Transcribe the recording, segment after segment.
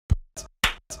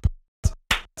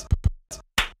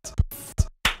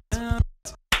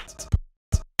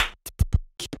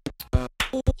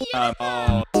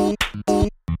Oh.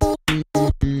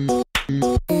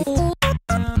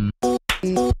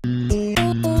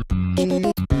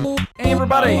 Hey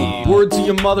everybody! Word to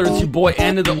your mother, it's your boy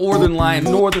End of the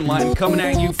Northernlion coming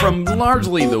at you from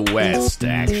largely the west,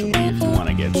 actually, if you want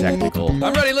to get technical.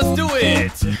 I'm ready, let's do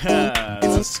it! It's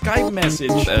a Skype message.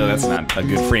 Oh, that's not a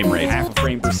good frame rate. Half a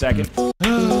frame per second.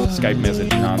 Skype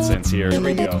message nonsense here. Here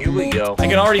we go. Here we go. I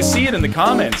can already see it in the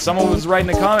comments. Someone was writing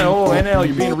a comment, oh, NL,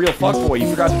 you're being a real fuckboy. You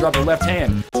forgot to drop the left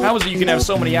hand. How is it you can have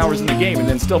so many hours in the game and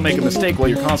then still make a mistake while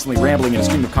you're constantly rambling in a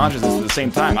stream of consciousness at the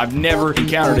same time? I've never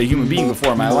encountered a human being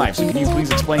before in my life, so can you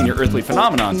please explain your earthly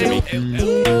phenomenon to me?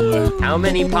 How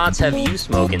many pots have you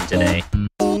smoking today?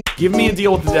 Give me a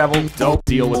deal with the devil, don't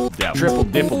deal with the devil. Triple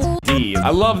dipple D.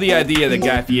 I love the idea that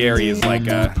Guy Fieri is like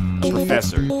a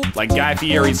professor. Like Guy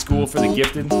Fieri's School for the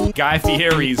Gifted. Guy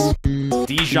Fieri's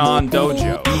Dijon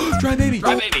Dojo. Try baby!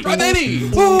 Try baby! Try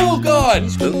baby! Oh god!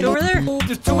 Spooked over there?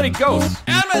 There's too many ghosts.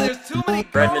 Edmund, there's too many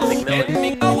Redmond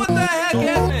McMillan. Oh, what the heck,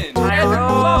 Edmund?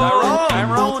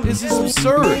 Tyrone! This is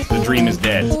absurd. The dream is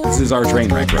dead. This is our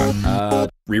train wreck run.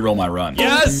 Reroll my run.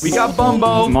 Yes! We got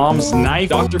Bumbo, Mom's knife,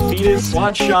 Dr. Fetus,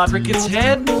 One Shot, Cricket's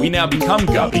head. We now become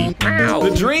Guppy. Ow.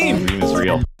 The dream is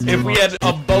real. If we had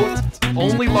a boat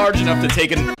only large enough to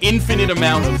take an infinite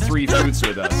amount of 3 fruits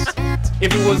with us.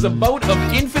 If it was a boat of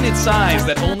infinite size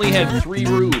that only had 3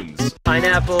 rooms.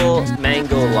 Pineapple,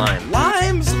 mango, lime.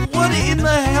 Limes? What in the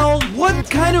hell? What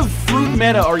kind of fruit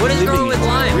meta are you What is living wrong with in?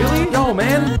 lime? Really? No,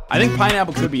 man. I think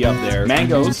pineapple could be up there.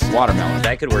 Mangoes, watermelon.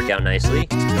 That could work out nicely.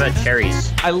 What about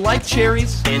cherries? I like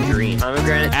cherries. Tangerine.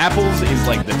 Pomegranate. Apples is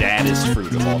like the daddest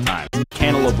fruit of all time.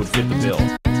 Cantaloupe would fit the bill.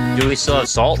 Do we still have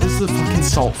salt? What's the fucking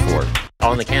salt for?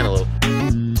 On the cantaloupe.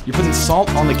 You're putting salt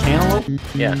on the cantaloupe?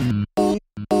 Yeah.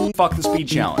 Fuck the speed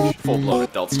challenge. Full-blown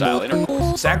adult-style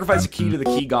intercourse. Sacrifice a key to the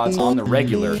key gods on the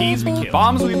regular. Keys we kill.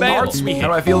 Bombs we bail. Hearts we hit. How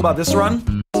do I feel about this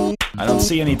run? I don't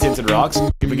see any tinted rocks.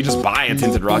 If we could just buy a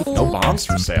tinted rock. No bombs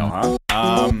for sale, huh?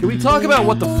 Can we talk about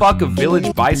what the fuck a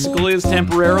village bicycle is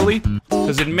temporarily?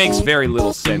 Because it makes very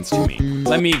little sense to me.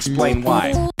 Let me explain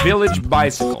why. Village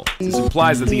bicycle. This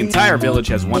implies that the entire village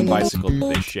has one bicycle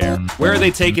that they share. Where are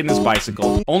they taking this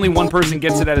bicycle? Only one person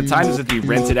gets it at a time? Does it have to be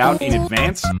rented out in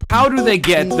advance? How do they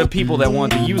get the people that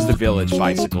want to use the village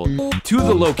bicycle to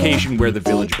the location where the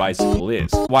village bicycle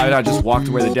is? Why not just walk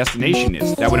to where the destination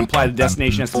is? That would imply the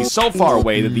destination has to be so far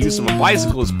away that the use of a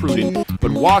bicycle is prudent,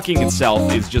 but walking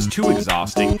itself is just too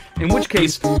exhausting. In which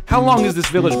case, how long is this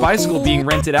village bicycle being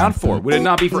rented out for? Would it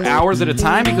not be for hours at a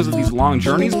time because of these long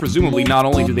journeys? Presumably, not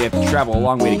only do they have to travel a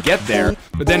long way to get there,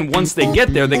 but then once they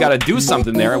get there, they gotta do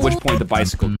something there, at which point the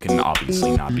bicycle can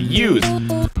obviously not be used.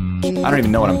 I don't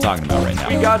even know what I'm talking about right now.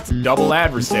 We got double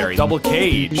adversary, double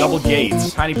cage, double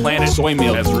gates, tiny planet, soy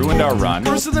milk has ruined our run.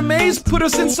 Curse of the maze put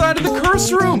us inside of the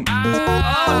curse room!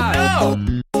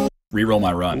 No! Reroll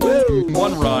my run. Woo!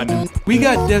 1 run. We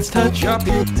got Death's Touch.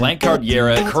 Blank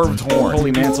Cardiera, Curved Horn.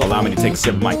 Holy Mantle, allow me to take a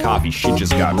sip of my coffee. Shit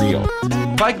just got real.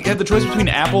 If I had the choice between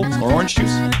apple or orange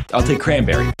juice, I'll take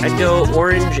cranberry. I'd go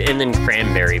orange and then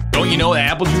cranberry. Don't you know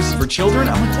that apple juice is for children?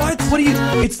 I'm like, what? What do you?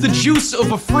 It's the juice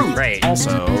of a fruit. Right.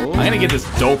 Also, I'm gonna get this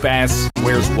dope-ass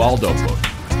Where's Waldo book.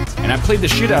 And I played the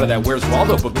shit out of that Where's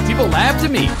Waldo book, but people laughed at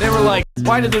me. They were like,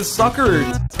 why did this sucker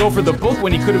go for the book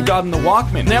when he could have gotten the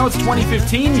Walkman? Now it's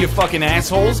 2015, you fucking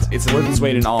assholes. It's worth its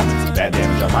weight in almonds. Bad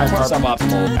damage on my part.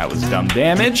 Suboptimal. That was dumb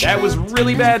damage. That was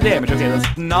really bad damage. Okay,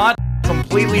 let's not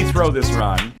completely throw this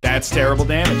run. That's terrible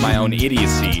damage. My own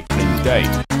idiocy.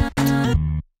 Indicted.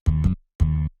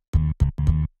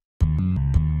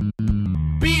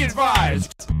 Be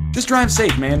advised! Just drive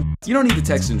safe, man. You don't need to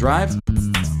text and drive.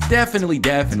 Definitely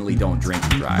don't drink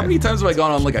and drive. How many times have I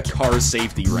gone on like a car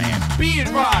safety rant? Be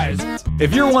advised!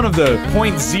 If you're one of the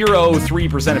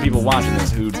 0.03% of people watching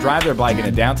this who drive their bike in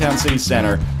a downtown city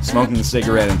center, smoking a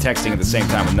cigarette and texting at the same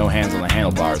time with no hands on the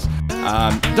handlebars,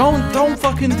 don't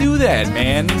fucking do that,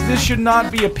 man. This should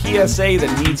not be a PSA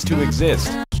that needs to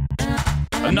exist.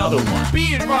 Another one.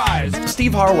 Be advised!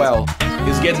 Steve Harwell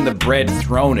is getting the bread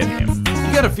thrown at him.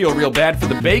 You gotta feel real bad for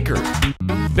the baker.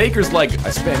 Baker's like, I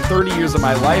spent 30 years of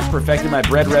my life perfecting my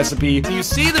bread recipe. You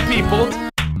see the people,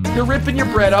 you're ripping your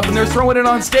bread up and they're throwing it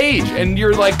on stage. And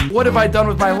you're like, what have I done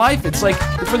with my life? It's like,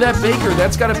 for that baker,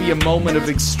 that's gotta be a moment of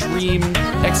extreme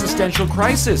existential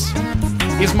crisis.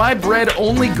 Is my bread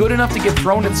only good enough to get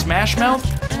thrown in Smash Mouth?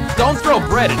 Don't throw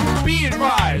bread at me. Be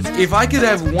advised! If I could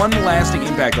have one lasting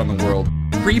impact on the world,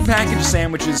 prepackaged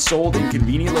sandwiches sold in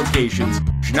convenient locations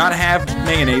should not have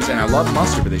mayonnaise, and I love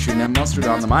mustard, but they shouldn't have mustard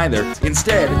on them either.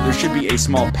 Instead, there should be a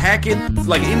small packet,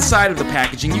 like inside of the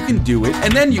packaging, you can do it,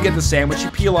 and then you get the sandwich,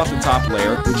 you peel off the top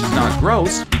layer, which is not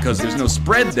gross, because there's no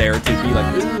spread there to be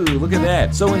like, ooh, look at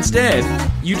that. So instead,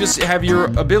 you just have your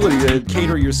ability to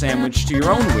cater your sandwich to your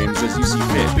own whims as you see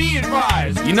fit. Be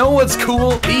advised. You know what's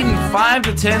cool? Eating 5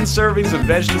 to 10 servings of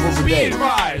vegetables a Be day.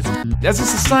 advised. As a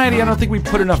society, I don't think we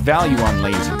put enough value on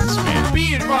laziness, man.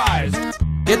 Be advised.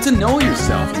 Get to know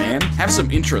yourself, man. Have some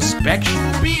introspection.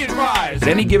 Be advised. At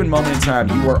any given moment in time,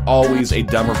 you are always a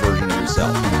dumber version of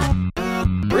yourself.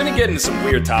 We're gonna get into some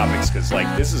weird topics, because,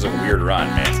 like, this is a weird run,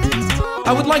 man.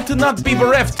 I would like to not be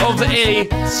bereft of a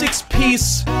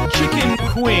 6-piece chicken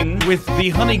queen with the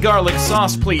honey garlic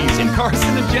sauce, please, and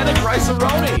carcinogenic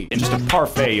rice-a-roni. And just a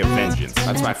parfait of vengeance.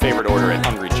 That's my favorite order at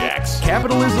Hungry Jack's.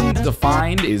 Capitalism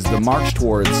defined is the march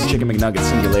towards Chicken McNugget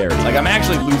singularity. Like, I'm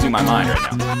actually losing my mind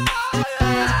right now.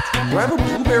 Do I have a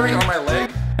blueberry on my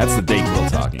leg? That's the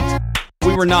Dayquil talking.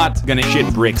 We were not gonna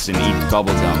shit bricks and eat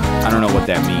bubblegum. I don't know what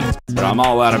that means, but I'm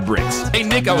all out of bricks. Hey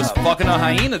Nick, I was fucking a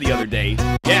hyena the other day.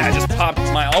 Yeah, I just popped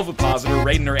my ovipositor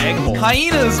right in her egg hole.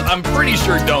 Hyenas, I'm pretty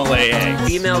sure, don't lay eggs.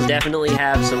 Females definitely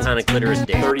have some kind of clitoris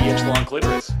dick. 30-inch long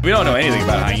clitoris. We don't know anything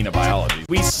about hyena biology.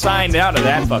 We signed out of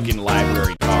that fucking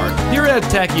library card. Here at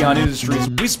Tachyon Industries,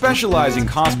 we specialize in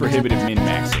cost-prohibitive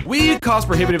min-maxing. We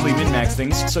cost-prohibitively min-max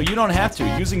things so you don't have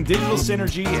to, using digital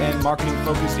synergy and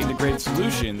marketing-focused integrated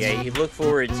solutions. Yeah, you look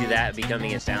forward to that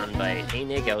becoming a soundbite. Hey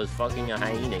Nick, I was fucking a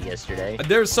hyena yesterday.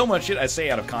 There's so much shit I say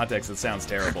out of context that sounds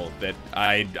terrible that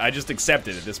I just accept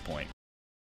it at this point.